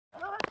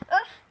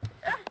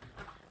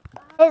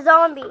Hey,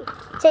 zombie,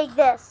 take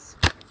this.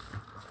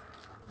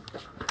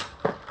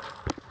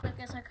 I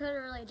guess I could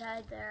have really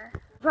died there.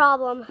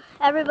 Problem.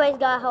 Everybody's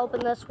got help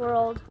in this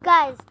world.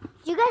 Guys,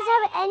 do you guys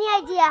have any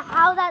idea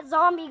how that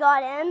zombie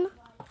got in?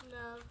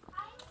 No.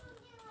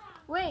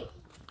 Wait.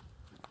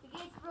 The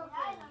gate's broken.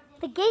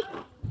 The gate...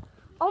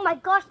 Oh my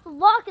gosh, the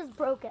lock is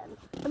broken.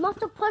 It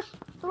must have pushed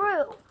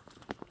through.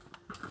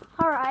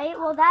 Alright,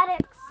 well that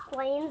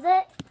explains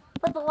it.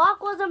 But the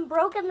lock wasn't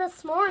broken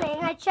this morning.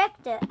 I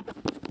checked it.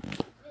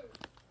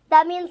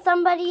 That means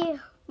somebody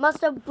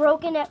must have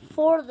broken it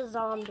for the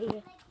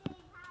zombie.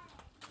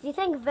 Do you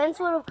think Vince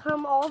would have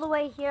come all the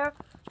way here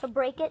to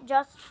break it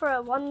just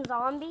for one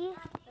zombie?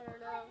 I don't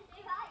know.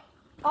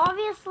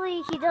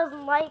 Obviously, he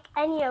doesn't like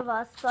any of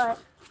us, but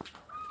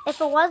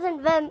if it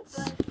wasn't Vince,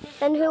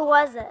 then who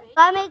was it?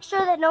 Gotta make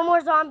sure that no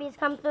more zombies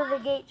come through the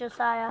gate,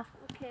 Josiah.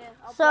 Okay.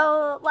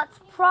 So let's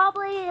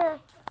probably,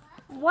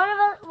 one of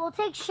us will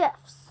take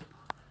shifts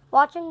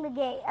watching the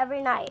gate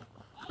every night.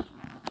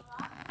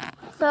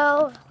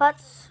 So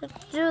let's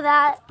do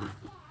that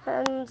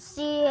and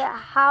see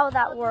how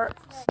that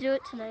works. Do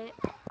it tonight.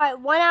 All right,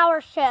 1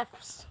 hour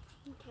shifts.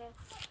 Okay.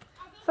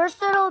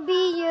 First it'll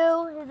be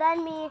you,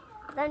 then me,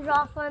 then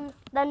Jocelyn,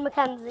 then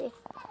Mackenzie.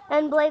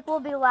 And Blake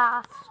will be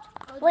last.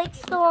 Blake's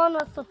still on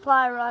the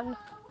supply run.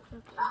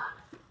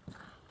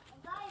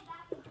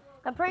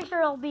 I'm pretty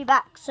sure he'll be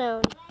back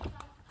soon.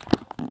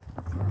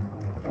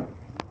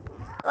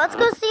 Let's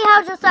go see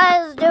how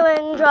Josiah's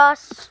doing,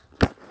 Joss.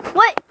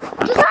 What?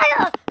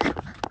 Josiah!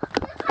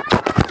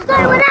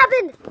 Josiah, what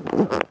happened?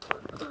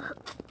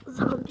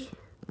 Zombie.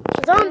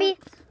 Zombie?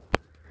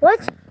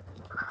 What?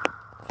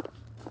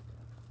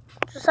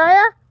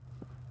 Josiah?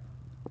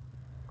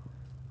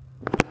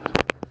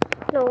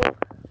 No,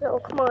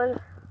 come on.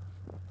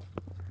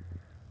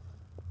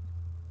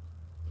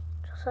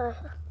 Josiah.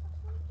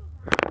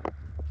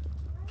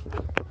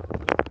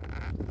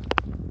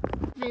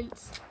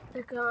 Vince,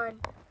 they're gone.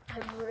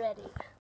 I'm ready.